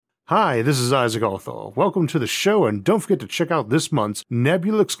Hi, this is Isaac Arthur. Welcome to the show, and don't forget to check out this month's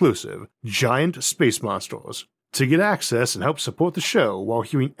Nebula exclusive, Giant Space Monsters. To get access and help support the show while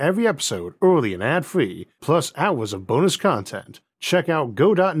hearing every episode early and ad-free, plus hours of bonus content, check out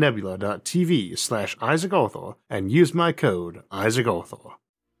go.nebula.tv/Isaac Arthur and use my code IsaacArthur.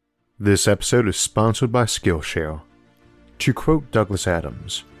 This episode is sponsored by Skillshare. To quote Douglas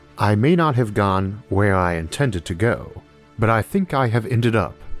Adams, "I may not have gone where I intended to go, but I think I have ended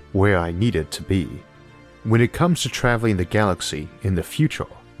up where I needed to be." When it comes to traveling the galaxy in the future,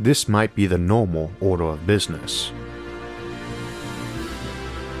 this might be the normal order of business.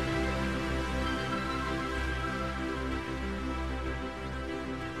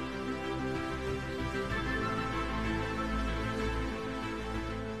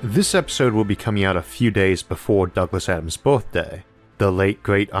 This episode will be coming out a few days before Douglas Adams' birthday, the late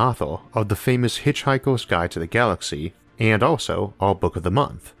great author of the famous Hitchhiker's Guide to the Galaxy, and also our book of the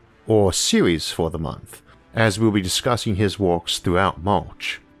month, or series for the month, as we'll be discussing his works throughout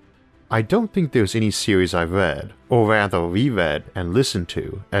March. I don't think there's any series I've read, or rather reread and listened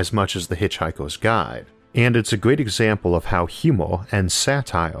to, as much as The Hitchhiker's Guide, and it's a great example of how humor and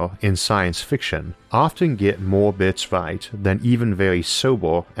satire in science fiction often get more bits right than even very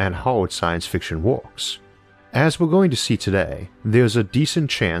sober and hard science fiction works. As we're going to see today, there's a decent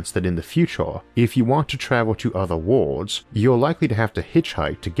chance that in the future, if you want to travel to other worlds, you're likely to have to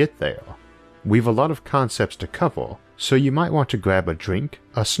hitchhike to get there. We've a lot of concepts to cover, so you might want to grab a drink,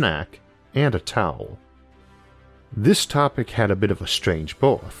 a snack, and a towel. This topic had a bit of a strange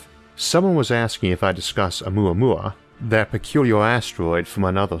birth. Someone was asking if I discuss Oumuamua, that peculiar asteroid from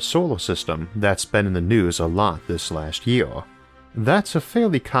another solar system that's been in the news a lot this last year. That's a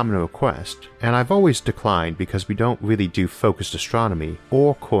fairly common request, and I've always declined because we don't really do focused astronomy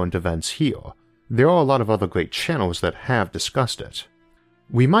or current events here. There are a lot of other great channels that have discussed it.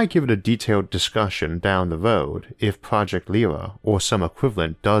 We might give it a detailed discussion down the road if Project Lyra or some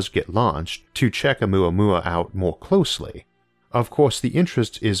equivalent does get launched to check Oumuamua out more closely. Of course, the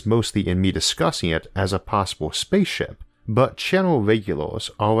interest is mostly in me discussing it as a possible spaceship, but channel regulars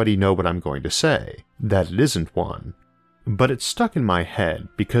already know what I'm going to say, that it isn't one. But it stuck in my head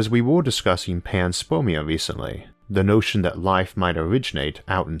because we were discussing panspermia recently, the notion that life might originate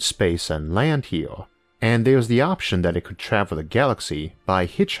out in space and land here, and there's the option that it could travel the galaxy by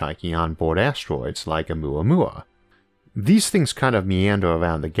hitchhiking on board asteroids like Oumuamua. These things kind of meander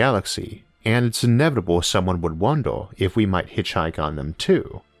around the galaxy, and it's inevitable someone would wonder if we might hitchhike on them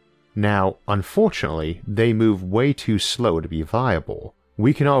too. Now, unfortunately, they move way too slow to be viable.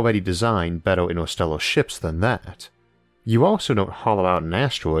 We can already design better interstellar ships than that. You also don't hollow out an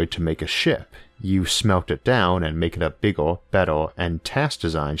asteroid to make a ship, you smelt it down and make it a bigger, better, and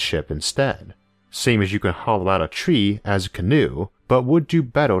task-designed ship instead. Same as you can hollow out a tree as a canoe, but would do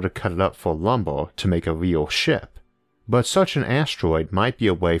better to cut it up for lumber to make a real ship. But such an asteroid might be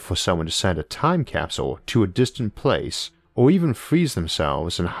a way for someone to send a time capsule to a distant place, or even freeze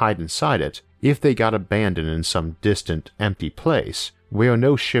themselves and hide inside it if they got abandoned in some distant, empty place where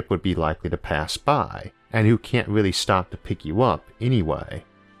no ship would be likely to pass by, and who can't really stop to pick you up anyway.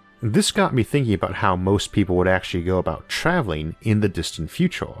 This got me thinking about how most people would actually go about traveling in the distant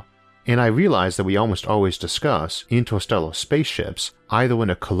future, and I realized that we almost always discuss interstellar spaceships either in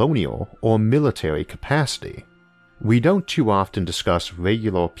a colonial or military capacity. We don't too often discuss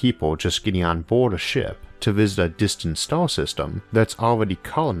regular people just getting on board a ship to visit a distant star system that's already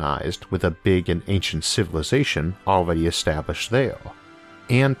colonized with a big and ancient civilization already established there.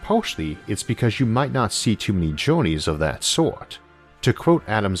 And partially, it's because you might not see too many journeys of that sort. To quote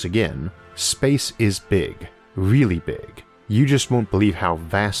Adams again, space is big, really big. You just won't believe how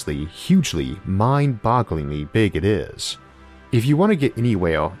vastly, hugely, mind-bogglingly big it is. If you want to get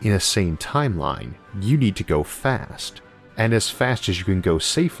anywhere in a sane timeline, you need to go fast, and as fast as you can go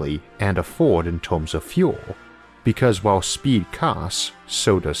safely and afford in terms of fuel, because while speed costs,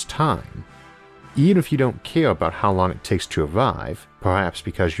 so does time. Even if you don't care about how long it takes to arrive, perhaps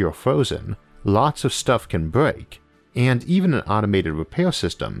because you're frozen, lots of stuff can break, and even an automated repair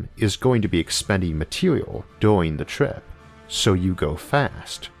system is going to be expending material during the trip, so you go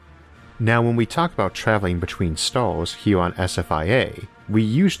fast. Now, when we talk about traveling between stars here on SFIA, we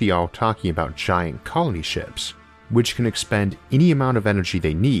usually are talking about giant colony ships, which can expend any amount of energy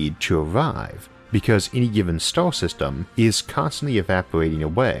they need to arrive, because any given star system is constantly evaporating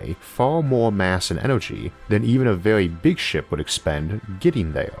away far more mass and energy than even a very big ship would expend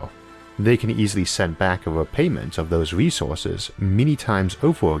getting there. They can easily send back a repayment of those resources many times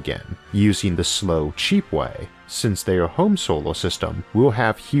over again using the slow, cheap way, since their home solar system will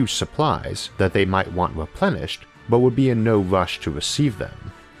have huge supplies that they might want replenished but would be in no rush to receive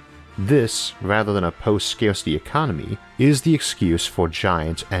them. This, rather than a post-scarcity economy, is the excuse for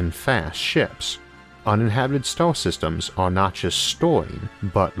giant and fast ships. Uninhabited star systems are not just storing,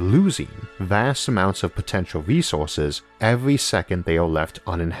 but losing vast amounts of potential resources every second they are left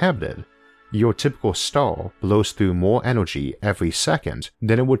uninhabited. Your typical star blows through more energy every second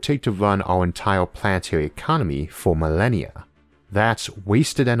than it would take to run our entire planetary economy for millennia. That's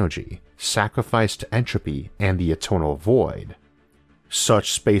wasted energy, sacrificed to entropy and the eternal void.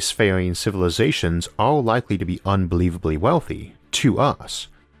 Such spacefaring civilizations are likely to be unbelievably wealthy, to us,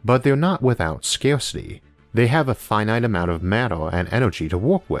 but they're not without scarcity. They have a finite amount of matter and energy to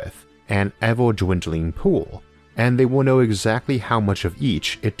work with, an ever-dwindling pool, and they will know exactly how much of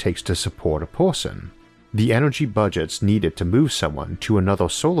each it takes to support a person. The energy budgets needed to move someone to another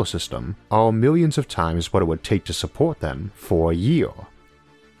solar system are millions of times what it would take to support them for a year.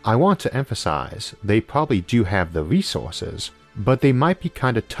 I want to emphasize they probably do have the resources, but they might be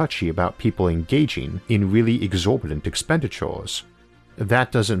kinda touchy about people engaging in really exorbitant expenditures.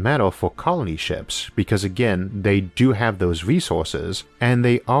 That doesn't matter for colony ships because again, they do have those resources and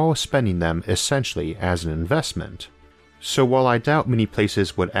they are spending them essentially as an investment. So while I doubt many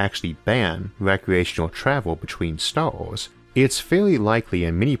places would actually ban recreational travel between stars, it's fairly likely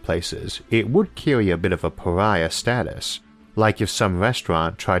in many places it would carry a bit of a pariah status, like if some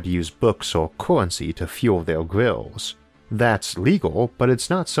restaurant tried to use books or currency to fuel their grills. That's legal, but it's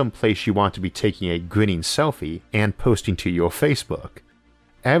not some place you want to be taking a grinning selfie and posting to your Facebook.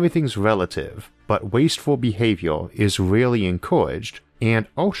 Everything's relative, but wasteful behavior is rarely encouraged, and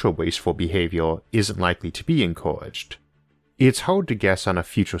ultra-wasteful behavior isn't likely to be encouraged. It's hard to guess on a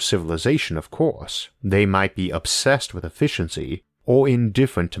future civilization, of course. They might be obsessed with efficiency, or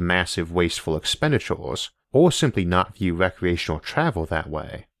indifferent to massive wasteful expenditures, or simply not view recreational travel that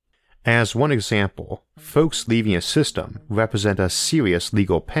way. As one example, folks leaving a system represent a serious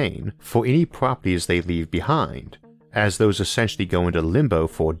legal pain for any properties they leave behind, as those essentially go into limbo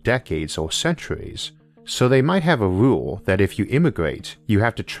for decades or centuries, so they might have a rule that if you immigrate, you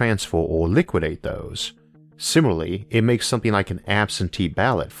have to transfer or liquidate those. Similarly, it makes something like an absentee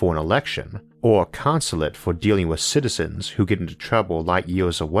ballot for an election, or a consulate for dealing with citizens who get into trouble light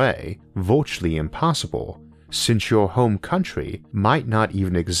years away, virtually impossible, since your home country might not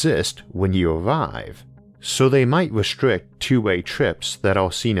even exist when you arrive. So they might restrict two-way trips that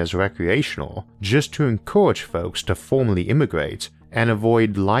are seen as recreational just to encourage folks to formally immigrate and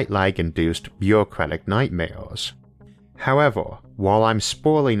avoid light lag-induced bureaucratic nightmares. However, while I'm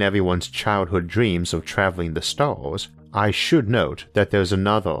spoiling everyone's childhood dreams of traveling the stars, I should note that there's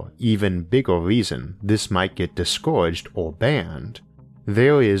another, even bigger reason this might get discouraged or banned.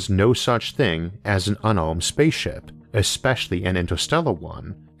 There is no such thing as an unarmed spaceship, especially an interstellar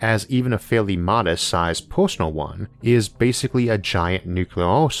one, as even a fairly modest-sized personal one is basically a giant nuclear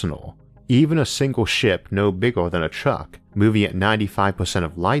arsenal. Even a single ship no bigger than a truck, moving at 95%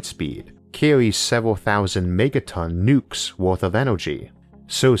 of light speed, carries several thousand megaton nukes worth of energy.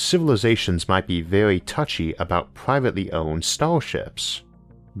 So civilizations might be very touchy about privately owned starships.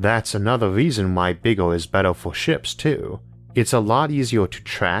 That's another reason why bigger is better for ships too. It's a lot easier to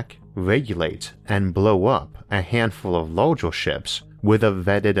track, regulate, and blow up a handful of larger ships with a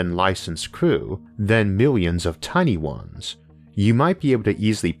vetted and licensed crew than millions of tiny ones. You might be able to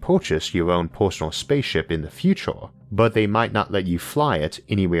easily purchase your own personal spaceship in the future, but they might not let you fly it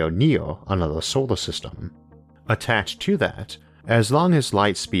anywhere near another solar system. Attached to that, as long as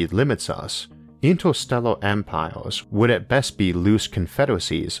light speed limits us, interstellar empires would at best be loose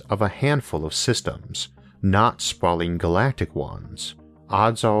confederacies of a handful of systems, not sprawling galactic ones.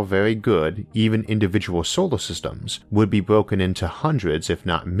 Odds are very good even individual solar systems would be broken into hundreds if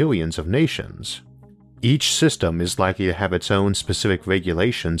not millions of nations. Each system is likely to have its own specific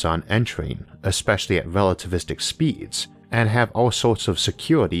regulations on entering, especially at relativistic speeds, and have all sorts of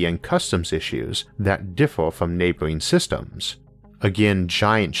security and customs issues that differ from neighboring systems. Again,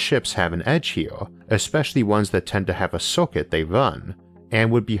 giant ships have an edge here, especially ones that tend to have a circuit they run, and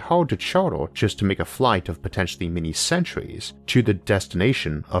would be hard to charter just to make a flight of potentially many centuries to the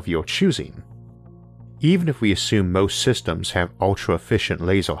destination of your choosing. Even if we assume most systems have ultra-efficient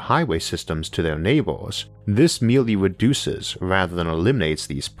laser highway systems to their neighbors, this merely reduces rather than eliminates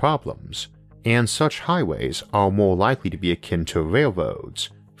these problems, and such highways are more likely to be akin to railroads,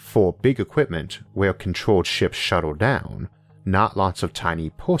 for big equipment where controlled ships shuttle down, not lots of tiny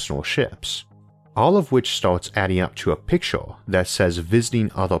personal ships. All of which starts adding up to a picture that says visiting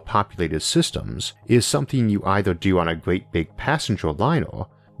other populated systems is something you either do on a great big passenger liner,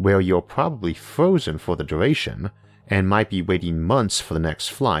 where you're probably frozen for the duration and might be waiting months for the next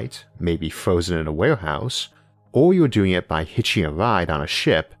flight, maybe frozen in a warehouse, or you're doing it by hitching a ride on a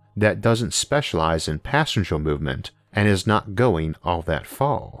ship that doesn't specialize in passenger movement and is not going all that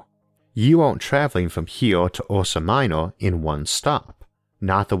far. You aren't traveling from here to Ursa Minor in one stop,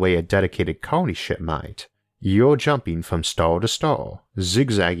 not the way a dedicated colony ship might. You're jumping from star to star,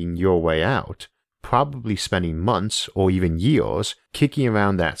 zigzagging your way out, probably spending months or even years kicking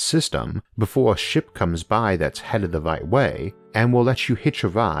around that system before a ship comes by that's headed the right way and will let you hitch a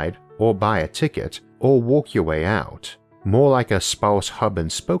ride or buy a ticket or walk your way out. More like a sparse hub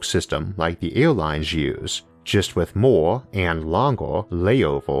and spoke system like the airlines use, just with more and longer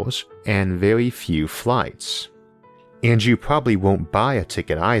layovers and very few flights. And you probably won't buy a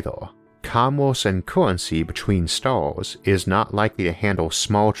ticket either. Commerce and currency between stars is not likely to handle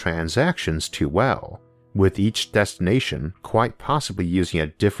small transactions too well, with each destination quite possibly using a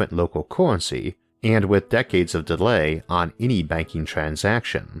different local currency and with decades of delay on any banking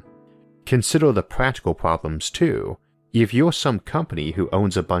transaction. Consider the practical problems too. If you're some company who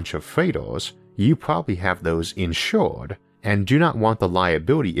owns a bunch of freighters, you probably have those insured and do not want the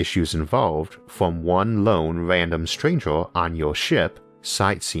liability issues involved from one lone random stranger on your ship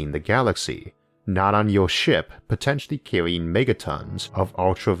sightseeing the galaxy, not on your ship potentially carrying megatons of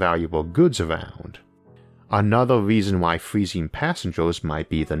ultra-valuable goods around. Another reason why freezing passengers might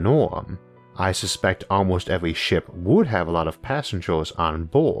be the norm. I suspect almost every ship would have a lot of passengers on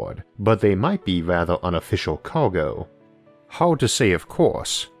board, but they might be rather unofficial cargo. Hard to say, of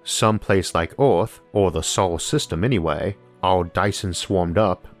course. Some place like Earth, or the Sol system anyway, all Dyson swarmed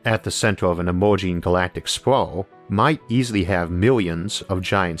up at the center of an emerging galactic sprawl, might easily have millions of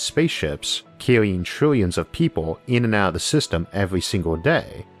giant spaceships carrying trillions of people in and out of the system every single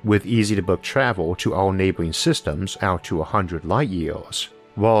day, with easy-to-book travel to all neighboring systems out to 100 light-years,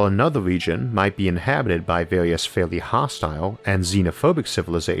 while another region might be inhabited by various fairly hostile and xenophobic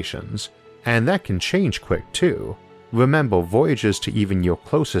civilizations, and that can change quick too. Remember, voyages to even your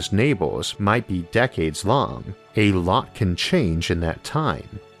closest neighbors might be decades long. A lot can change in that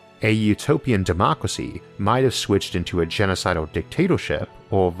time. A utopian democracy might have switched into a genocidal dictatorship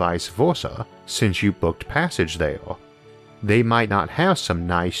or vice versa since you booked passage there. They might not have some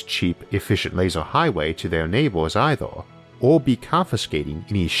nice, cheap, efficient laser highway to their neighbors either, or be confiscating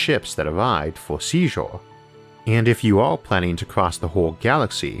any ships that arrived for seizure. And if you are planning to cross the whole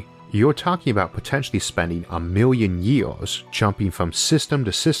galaxy, you're talking about potentially spending 1,000,000 years jumping from system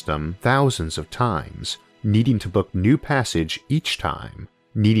to system thousands of times, needing to book new passage each time,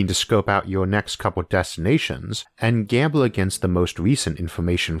 needing to scope out your next couple destinations and gamble against the most recent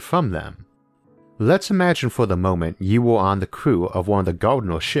information from them. Let's imagine for the moment you were on the crew of one of the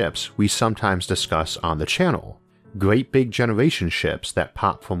Gardner ships we sometimes discuss on the channel. Great big generation ships that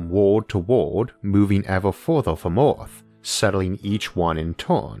pop from world to world, moving ever further from Earth, settling each one in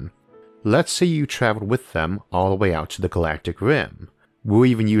turn. Let's say you traveled with them all the way out to the galactic rim. We'll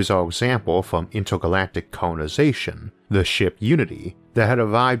even use our example from intergalactic colonization, the ship Unity, that had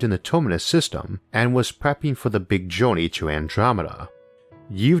arrived in the Terminus system and was prepping for the big journey to Andromeda.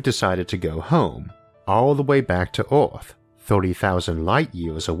 You've decided to go home, all the way back to Earth, 30,000 light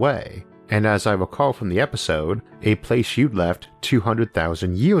years away, and as I recall from the episode, a place you'd left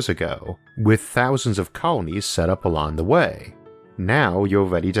 200,000 years ago, with thousands of colonies set up along the way. Now you're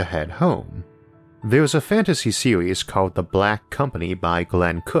ready to head home. There's a fantasy series called The Black Company by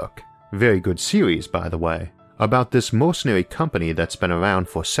Glenn Cook, very good series by the way, about this mercenary company that's been around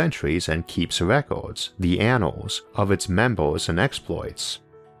for centuries and keeps records, the annals, of its members and exploits.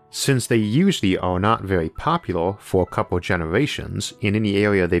 Since they usually are not very popular for a couple generations in any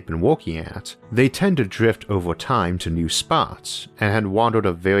area they've been working at, they tend to drift over time to new spots and had wandered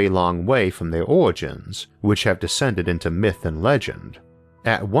a very long way from their origins, which have descended into myth and legend.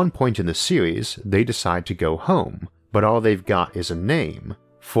 At one point in the series, they decide to go home, but all they've got is a name,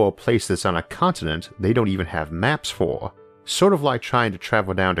 for a place that's on a continent they don't even have maps for, sort of like trying to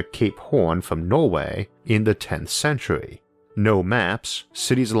travel down to Cape Horn from Norway in the 10th century. No maps,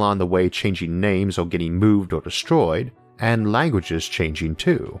 cities along the way changing names or getting moved or destroyed, and languages changing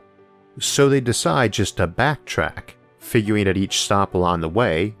too. So they decide just to backtrack, figuring at each stop along the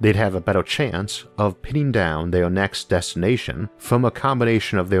way they'd have a better chance of pinning down their next destination from a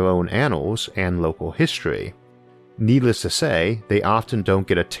combination of their own annals and local history. Needless to say, they often don't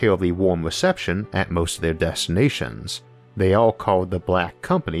get a terribly warm reception at most of their destinations. They are called the Black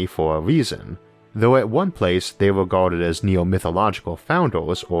Company for a reason, though at one place they were regarded as neo-mythological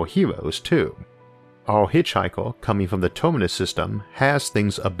founders or heroes too. Our hitchhiker coming from the Terminus system has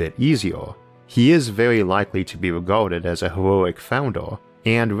things a bit easier. He is very likely to be regarded as a heroic founder,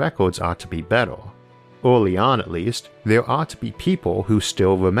 and records ought to be better. Early on at least, there ought to be people who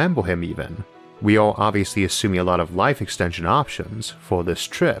still remember him even, we are obviously assuming a lot of life extension options for this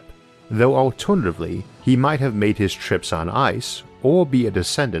trip, though alternatively, he might have made his trips on ice or be a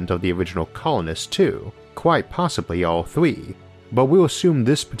descendant of the original colonists too, quite possibly all three. But we'll assume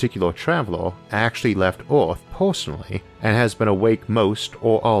this particular traveler actually left Earth personally and has been awake most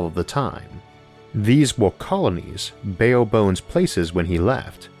or all of the time. These were colonies, bare bones places when he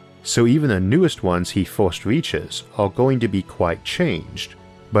left, so even the newest ones he first reaches are going to be quite changed.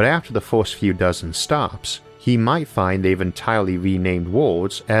 But after the first few dozen stops, he might find they've entirely renamed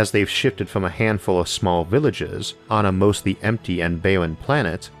worlds as they've shifted from a handful of small villages on a mostly empty and barren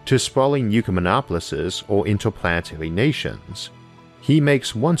planet to sprawling Eucomenopolises or interplanetary nations. He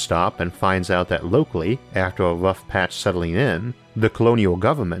makes one stop and finds out that locally, after a rough patch settling in, the colonial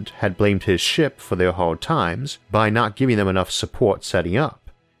government had blamed his ship for their hard times by not giving them enough support setting up,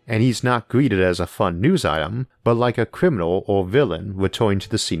 and he's not greeted as a fun news item, but like a criminal or villain returning to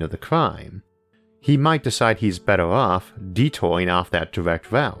the scene of the crime. He might decide he's better off detouring off that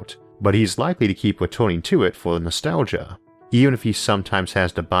direct route, but he's likely to keep returning to it for the nostalgia, even if he sometimes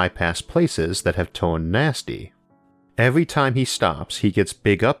has to bypass places that have turned nasty. Every time he stops, he gets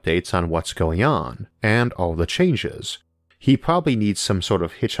big updates on what's going on, and all the changes. He probably needs some sort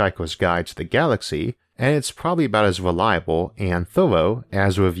of Hitchhiker's Guide to the Galaxy, and it's probably about as reliable and thorough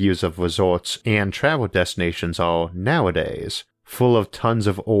as reviews of resorts and travel destinations are nowadays, full of tons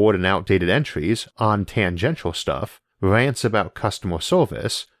of old and outdated entries on tangential stuff, rants about customer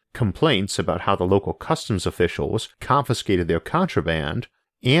service, complaints about how the local customs officials confiscated their contraband,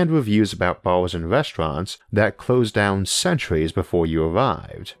 and reviews about bars and restaurants that closed down centuries before you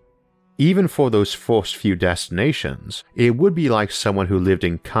arrived. Even for those first few destinations, it would be like someone who lived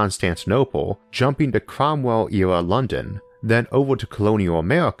in Constantinople jumping to Cromwell-era London, then over to colonial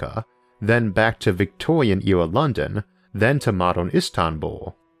America, then back to Victorian-era London, then to modern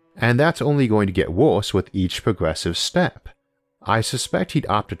Istanbul. And that's only going to get worse with each progressive step. I suspect he'd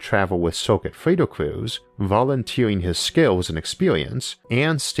opt to travel with circuit freighter crews, volunteering his skills and experience,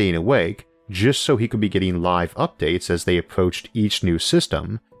 and staying awake just so he could be getting live updates as they approached each new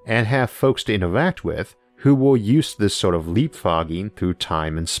system, and have folks to interact with who were used to this sort of leapfrogging through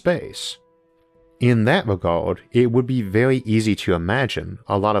time and space. In that regard, it would be very easy to imagine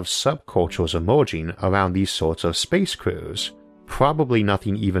a lot of subcultures emerging around these sorts of space crews, probably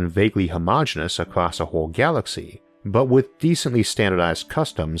nothing even vaguely homogeneous across a whole galaxy, but with decently standardized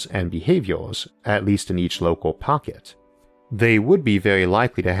customs and behaviors, at least in each local pocket. They would be very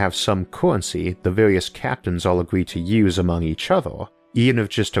likely to have some currency the various captains all agree to use among each other, even if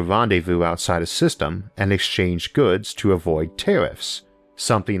just to rendezvous outside a system and exchange goods to avoid tariffs,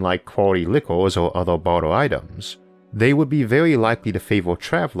 something like quality liquors or other barter items. They would be very likely to favor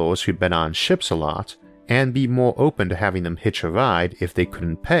travelers who'd been on ships a lot, and be more open to having them hitch a ride if they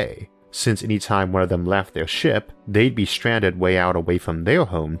couldn't pay, since any time one of them left their ship, they'd be stranded way out away from their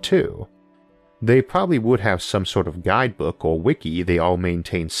home too. They probably would have some sort of guidebook or wiki they all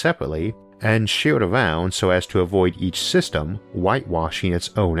maintain separately, and shared around so as to avoid each system whitewashing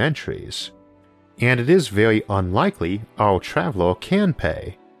its own entries. And it is very unlikely our traveler can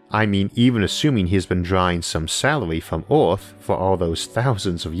pay. I mean, even assuming he's been drawing some salary from Earth for all those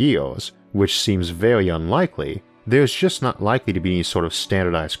thousands of years, which seems very unlikely, there's just not likely to be any sort of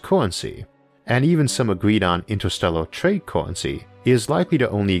standardized currency, and even some agreed on interstellar trade currency is likely to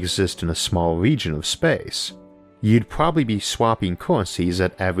only exist in a small region of space. You'd probably be swapping currencies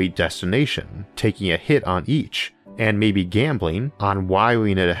at every destination, taking a hit on each, and maybe gambling on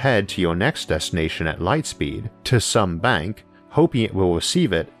wiring it ahead to your next destination at light speed to some bank, hoping it will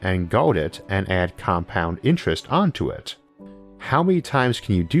receive it and guard it and add compound interest onto it. How many times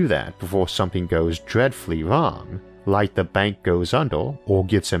can you do that before something goes dreadfully wrong, like the bank goes under or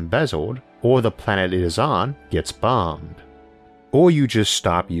gets embezzled, or the planet it is on gets bombed? Or you just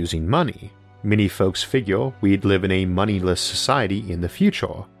stop using money. Many folks figure we'd live in a moneyless society in the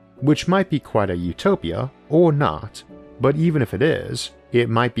future, which might be quite a utopia or not, but even if it is, it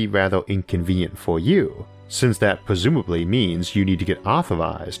might be rather inconvenient for you, since that presumably means you need to get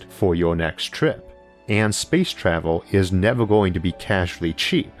authorized for your next trip. And space travel is never going to be casually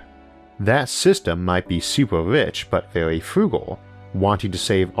cheap. That system might be super rich but very frugal, wanting to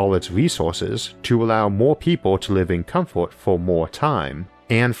save all its resources to allow more people to live in comfort for more time,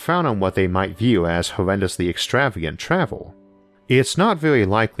 and frown on what they might view as horrendously extravagant travel. It's not very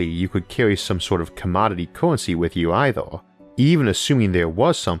likely you could carry some sort of commodity currency with you either, even assuming there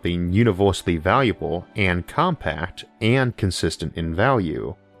was something universally valuable and compact and consistent in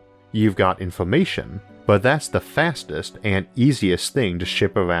value. You've got information, but that's the fastest and easiest thing to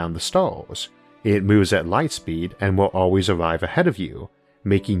ship around the stars. It moves at light speed and will always arrive ahead of you,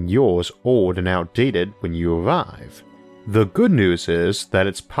 making yours old and outdated when you arrive. The good news is that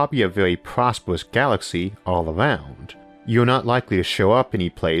it's probably a very prosperous galaxy all around. You're not likely to show up any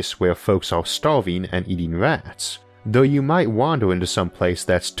place where folks are starving and eating rats, though you might wander into some place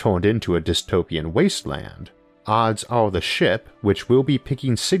that's turned into a dystopian wasteland. Odds are the ship, which will be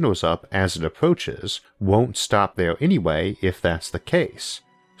picking signals up as it approaches, won't stop there anyway if that's the case.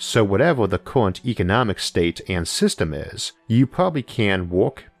 So whatever the current economic state and system is, you probably can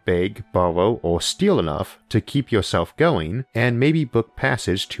work, beg, borrow, or steal enough to keep yourself going and maybe book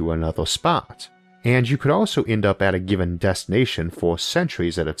passage to another spot. And you could also end up at a given destination for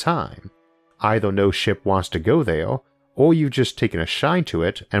centuries at a time. Either no ship wants to go there, or you've just taken a shine to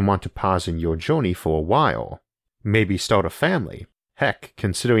it and want to pause in your journey for a while. Maybe start a family. Heck,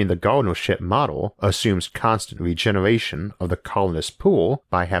 considering the Gardner ship model assumes constant regeneration of the colonist pool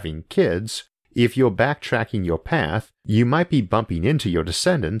by having kids, if you're backtracking your path, you might be bumping into your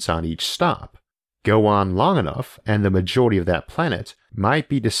descendants on each stop. Go on long enough, and the majority of that planet might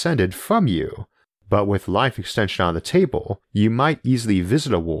be descended from you. But with life extension on the table, you might easily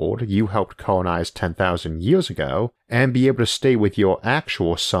visit a world you helped colonize 10,000 years ago and be able to stay with your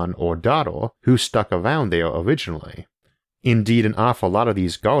actual son or daughter who stuck around there originally. Indeed, an awful lot of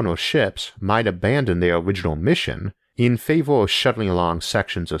these Gardner ships might abandon their original mission in favor of shuttling along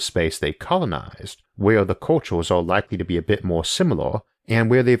sections of space they colonized, where the cultures are likely to be a bit more similar and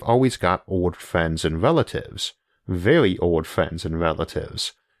where they've always got old friends and relatives, very old friends and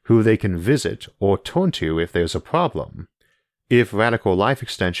relatives, who they can visit or turn to if there's a problem. If radical life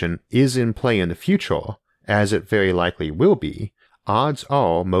extension is in play in the future, as it very likely will be, odds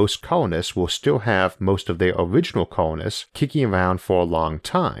are most colonists will still have most of their original colonists kicking around for a long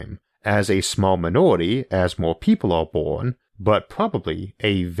time, as a small minority as more people are born, but probably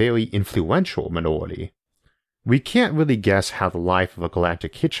a very influential minority. We can't really guess how the life of a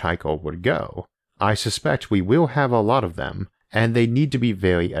galactic hitchhiker would go. I suspect we will have a lot of them, and they need to be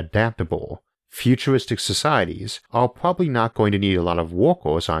very adaptable. Futuristic societies are probably not going to need a lot of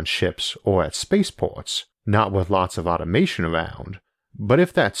workers on ships or at spaceports, not with lots of automation around. But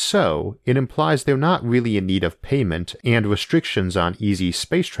if that's so, it implies they're not really in need of payment, and restrictions on easy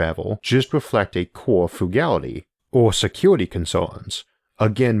space travel just reflect a core frugality, or security concerns.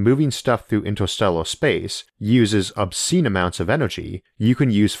 Again, moving stuff through interstellar space uses obscene amounts of energy you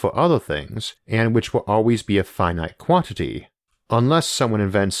can use for other things, and which will always be a finite quantity. Unless someone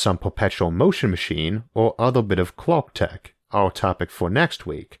invents some perpetual motion machine or other bit of clock tech, our topic for next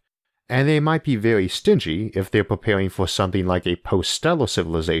week. And they might be very stingy if they're preparing for something like a post-stellar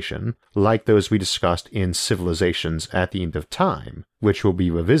civilization, like those we discussed in Civilizations at the End of Time, which we'll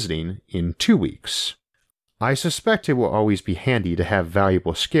be revisiting in 2 weeks. I suspect it will always be handy to have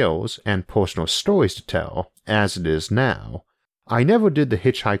valuable skills and personal stories to tell, as it is now. I never did the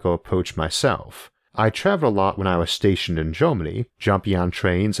hitchhiker approach myself. I traveled a lot when I was stationed in Germany, jumping on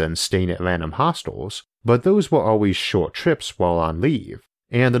trains and staying at random hostels, but those were always short trips while on leave.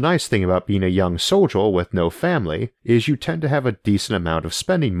 And the nice thing about being a young soldier with no family is you tend to have a decent amount of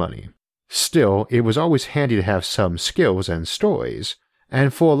spending money. Still, it was always handy to have some skills and stories,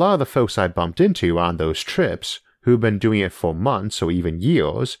 and for a lot of the folks I bumped into on those trips, who've been doing it for months or even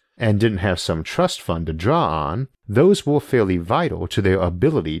years, and didn't have some trust fund to draw on, those were fairly vital to their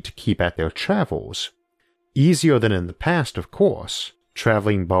ability to keep at their travels. Easier than in the past, of course.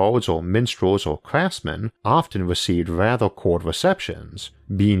 Traveling bards or minstrels or craftsmen often received rather cold receptions,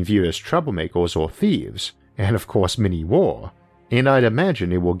 being viewed as troublemakers or thieves, and of course many were, and I'd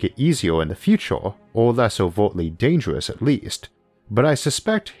imagine it will get easier in the future, or less overtly dangerous at least. But I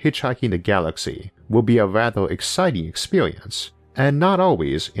suspect Hitchhiking the Galaxy will be a rather exciting experience, and not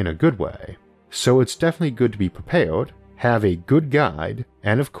always in a good way. So it's definitely good to be prepared, have a good guide,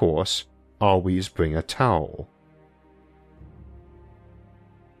 and of course, always bring a towel.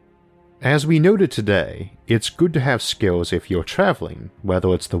 As we noted today, it's good to have skills if you're traveling,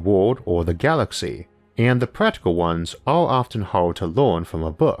 whether it's the world or the galaxy, and the practical ones are often hard to learn from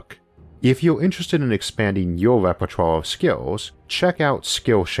a book. If you're interested in expanding your repertoire of skills, check out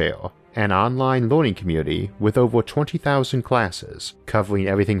Skillshare, an online learning community with over 20,000 classes, covering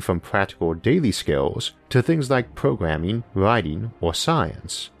everything from practical daily skills to things like programming, writing, or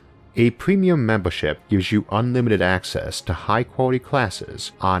science. A premium membership gives you unlimited access to high-quality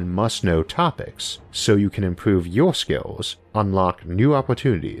classes on must-know topics, so you can improve your skills, unlock new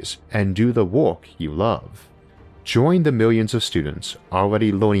opportunities, and do the work you love. Join the millions of students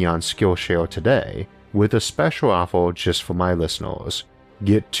already learning on Skillshare today with a special offer just for my listeners.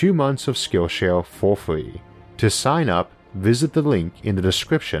 Get 2 months of Skillshare for free. To sign up, visit the link in the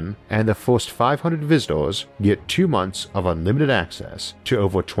description and the first 500 visitors get 2 months of unlimited access to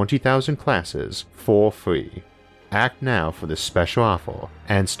over 20,000 classes for free. Act now for this special offer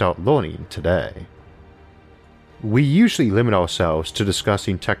and start learning today. We usually limit ourselves to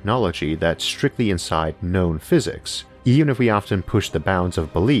discussing technology that's strictly inside known physics, even if we often push the bounds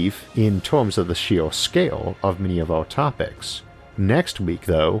of belief in terms of the sheer scale of many of our topics. Next week,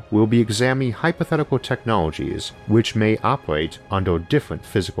 though, we'll be examining hypothetical technologies which may operate under different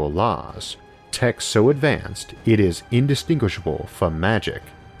physical laws. Tech so advanced it is indistinguishable from magic,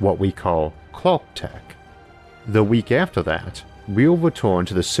 what we call cloak tech. The week after that, we'll return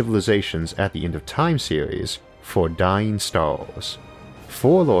to the Civilizations at the End of Time series for Dying Stars.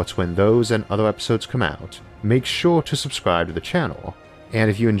 For alerts when those and other episodes come out, make sure to subscribe to the channel, and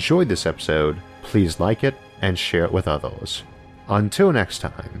if you enjoyed this episode, please like it and share it with others. Until next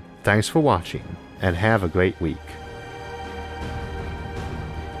time, thanks for watching, and have a great week.